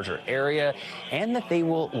even larger area, and that they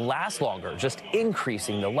will last longer, just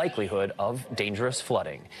increasing the likelihood of dangerous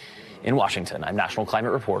flooding. In Washington, I'm national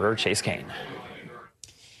climate reporter Chase Kane.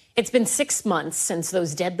 It's been 6 months since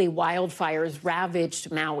those deadly wildfires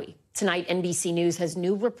ravaged Maui. Tonight, NBC News has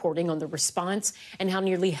new reporting on the response and how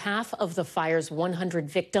nearly half of the fire's 100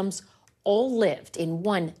 victims all lived in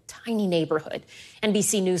one tiny neighborhood.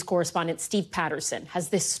 NBC News correspondent Steve Patterson has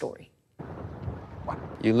this story.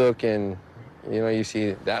 You look and, you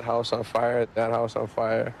see that house on fire, that house on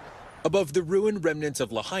fire. Above the ruined remnants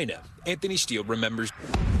of Lahaina, Anthony Steele remembers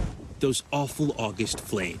those awful August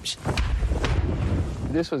flames.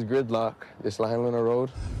 This was gridlock, this Lahaina Road.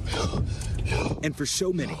 And for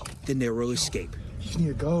so many, the narrow escape. You need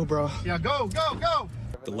to go, bro. Yeah, go, go, go!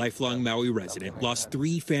 The lifelong Maui resident lost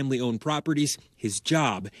 3 family-owned properties, his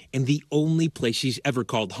job, and the only place he's ever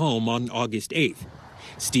called home on August 8th.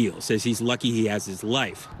 Steele says he's lucky he has his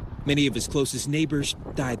life. Many of his closest neighbors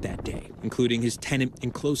died that day, including his tenant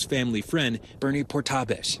and close family friend, Bernie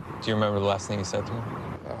Portabes. Do you remember the last thing he said to me?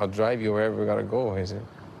 I'll drive you wherever we gotta go.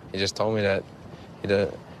 He just told me that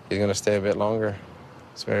he's gonna stay a bit longer.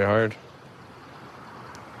 It's very hard.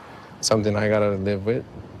 Something I gotta live with,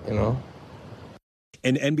 you know.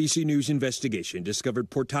 An NBC News investigation discovered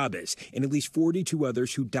Portabes and at least 42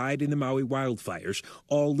 others who died in the Maui wildfires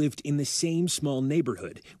all lived in the same small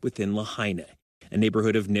neighborhood within Lahaina, a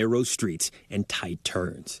neighborhood of narrow streets and tight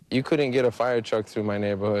turns. You couldn't get a fire truck through my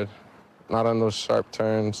neighborhood, not on those sharp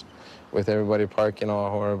turns with everybody parking all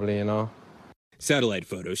horribly, you know. Satellite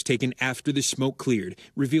photos taken after the smoke cleared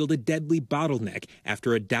revealed a deadly bottleneck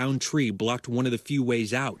after a downed tree blocked one of the few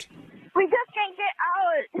ways out. We just can't get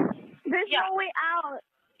out. There's no way out.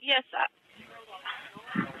 Yes.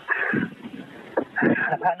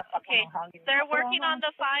 Okay, they're working on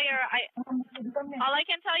the fire. All I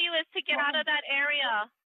can tell you is to get out of that area.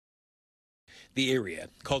 The area,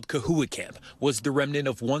 called Kahua Camp, was the remnant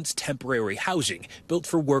of once temporary housing built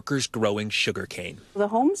for workers growing sugarcane. The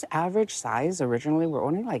home's average size originally were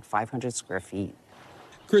only like 500 square feet.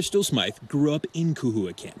 Crystal Smythe grew up in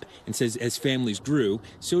Kahua Camp and says as families grew,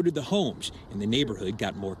 so did the homes, and the neighborhood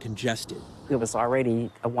got more congested. It was already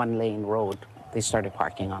a one-lane road. They started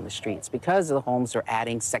parking on the streets because the homes were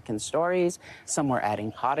adding second stories. Some were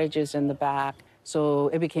adding cottages in the back. So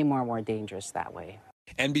it became more and more dangerous that way.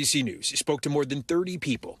 NBC News spoke to more than 30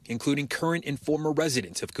 people, including current and former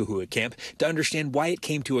residents of Kahua Camp, to understand why it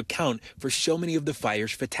came to account for so many of the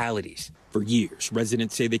fire's fatalities. For years,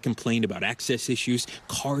 residents say they complained about access issues,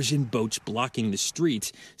 cars and boats blocking the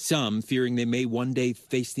streets, some fearing they may one day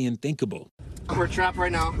face the unthinkable. We're trapped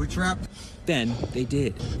right now. We're trapped. Then they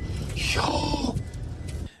did.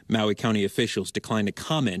 Maui County officials declined to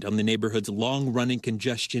comment on the neighborhood's long-running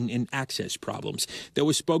congestion and access problems, though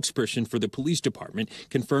a spokesperson for the police department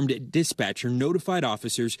confirmed a dispatcher notified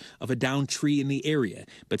officers of a downed tree in the area,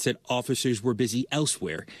 but said officers were busy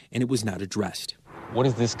elsewhere and it was not addressed. What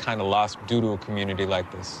does this kind of loss do to a community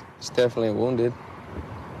like this? It's definitely wounded.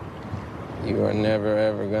 You are never,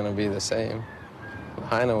 ever going to be the same.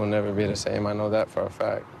 Lahaina will never be the same. I know that for a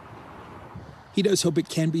fact. He does hope it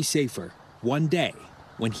can be safer one day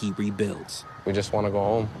when he rebuilds. We just want to go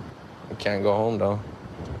home. We can't go home, though.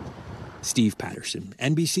 Steve Patterson,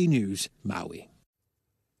 NBC News, Maui.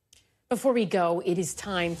 Before we go, it is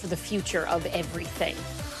time for the future of everything.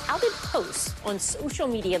 How did posts on social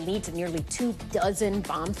media lead to nearly 24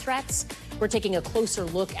 bomb threats? We're taking a closer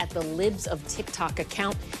look at the Libs of TikTok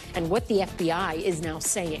account and what the FBI is now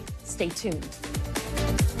saying. Stay tuned.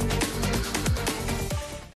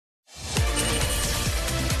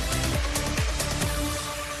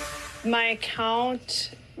 My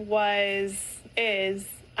account is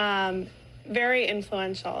very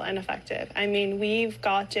influential and effective. I mean, we've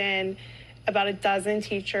gotten about a dozen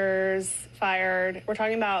teachers fired. We're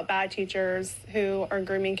talking about bad teachers who are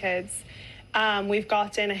grooming kids. We've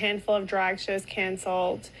gotten a handful of drag shows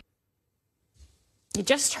canceled. You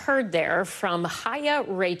just heard there from Haya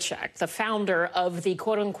Raychek, the founder of the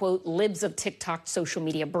quote-unquote Libs of TikTok social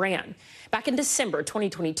media brand. Back in December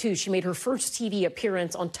 2022, she made her first TV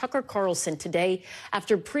appearance on Tucker Carlson Today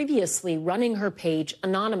after previously running her page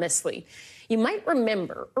anonymously. You might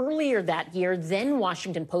remember earlier that year, then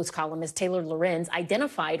Washington Post columnist Taylor Lorenz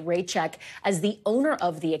identified Raychek as the owner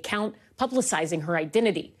of the account, publicizing her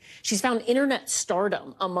identity. She's found internet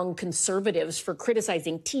stardom among conservatives for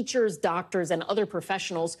criticizing teachers, doctors, and other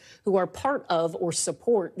professionals who are part of or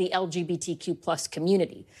support the LGBTQ+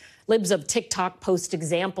 community. Libs of TikTok post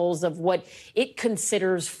examples of what it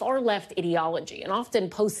considers far-left ideology and often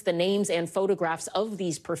posts the names and photographs of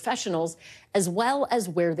these professionals as well as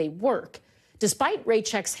where they work. Despite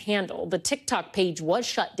Raychek's handle, the TikTok page was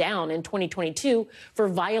shut down in 2022 for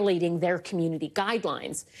violating their community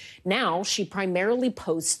guidelines. Now she primarily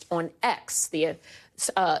posts on X, the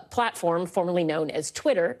platform formerly known as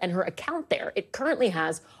Twitter, and her account there, it currently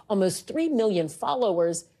has almost 3 million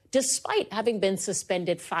followers, despite having been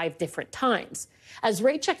suspended 5 different times. As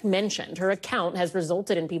Raychek mentioned, her account has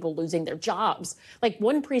resulted in people losing their jobs, like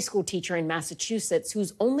one preschool teacher in Massachusetts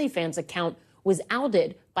whose OnlyFans account was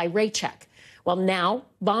outed by Raychek. Well, now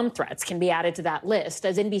bomb threats can be added to that list,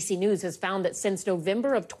 as NBC News has found that since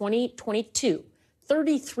November of 2022,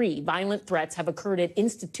 33 violent threats have occurred at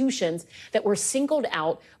institutions that were singled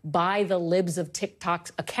out by the Libs of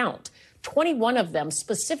TikTok's account, 21 of them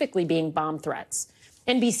specifically being bomb threats.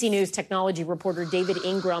 NBC News technology reporter David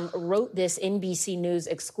Ingram wrote this NBC News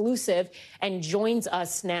exclusive and joins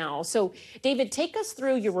us now. So, David, take us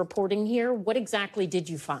through your reporting here. What exactly did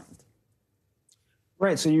you find?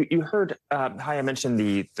 Right. So you heard Haya mention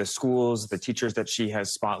the schools, the teachers that she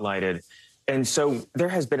has spotlighted. And so there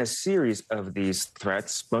has been a series of these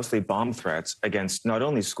threats, mostly bomb threats, against not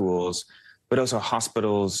only schools, but also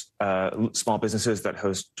hospitals, small businesses that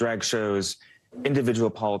host drag shows, individual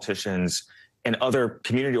politicians, and other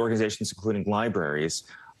community organizations, including libraries.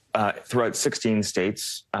 throughout 16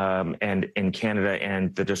 states and in Canada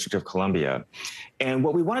and the District of Columbia. And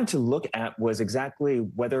what we wanted to look at was exactly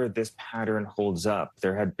whether this pattern holds up.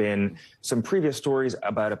 There had been some previous stories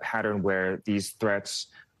about a pattern where these threats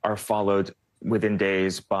are followed within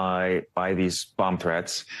days by these bomb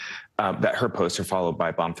threats, that her posts are followed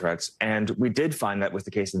by bomb threats. And we did find that was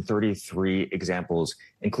the case in 33 examples,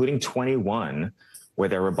 including 21 where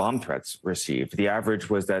there were bomb threats received. The average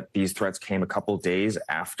was that these threats came a couple days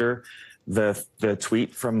after the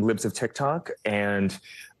tweet from Libs of TikTok. And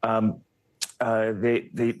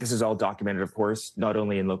this is all documented, of course, not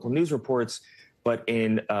only in local news reports, but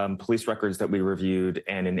in police records that we reviewed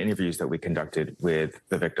and in interviews that we conducted with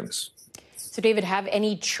the victims. So, David, have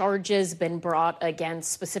any charges been brought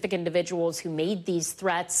against specific individuals who made these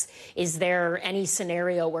threats? Is there any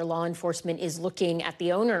scenario where law enforcement is looking at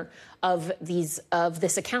the owner of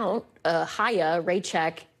this account, Haya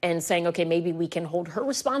Raychek, and saying, okay, maybe we can hold her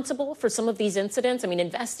responsible for some of these incidents? I mean,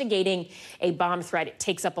 investigating a bomb threat, it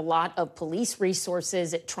takes up a lot of police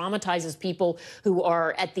resources. It traumatizes people who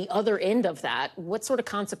are at the other end of that. What sort of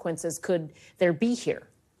consequences could there be here?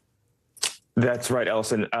 That's right,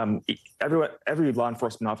 Ellison. Every law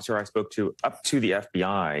enforcement officer I spoke to, up to the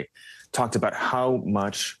FBI, talked about how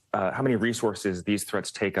many resources these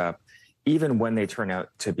threats take up, even when they turn out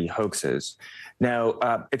to be hoaxes.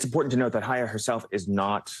 Now, it's important to note that Haya herself is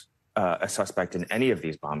not a suspect in any of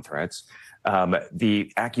these bomb threats.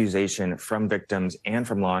 The accusation from victims and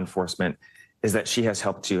from law enforcement is that she has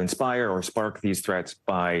helped to inspire or spark these threats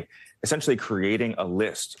by essentially creating a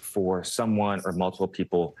list for someone or multiple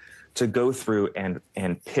people to go through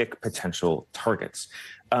and pick potential targets.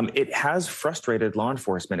 It has frustrated law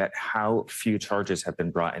enforcement at how few charges have been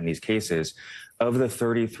brought in these cases. Of the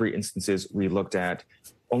 33 instances we looked at,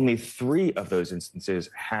 only 3 of those instances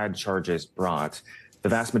had charges brought. The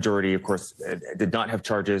vast majority, of course, did not have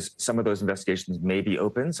charges. Some of those investigations may be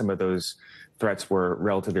open. Some of those threats were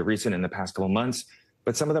relatively recent in the past couple of months,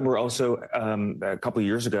 but some of them were also a couple of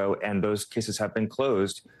years ago, and those cases have been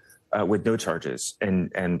closed with no charges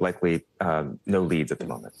and likely no leads at the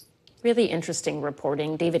moment. Really interesting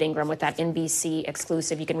reporting. David Ingram with that NBC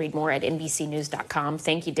exclusive. You can read more at NBCnews.com.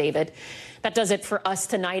 Thank you, David. That does it for us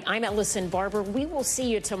tonight. I'm Ellison Barber. We will see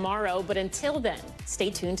you tomorrow, but until then, stay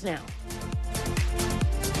tuned now.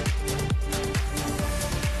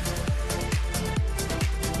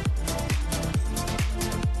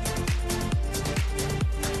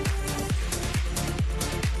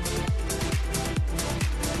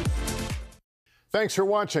 Thanks for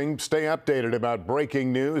watching. Stay updated about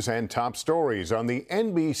breaking news and top stories on the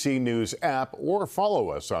NBC News app or follow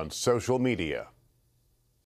us on social media.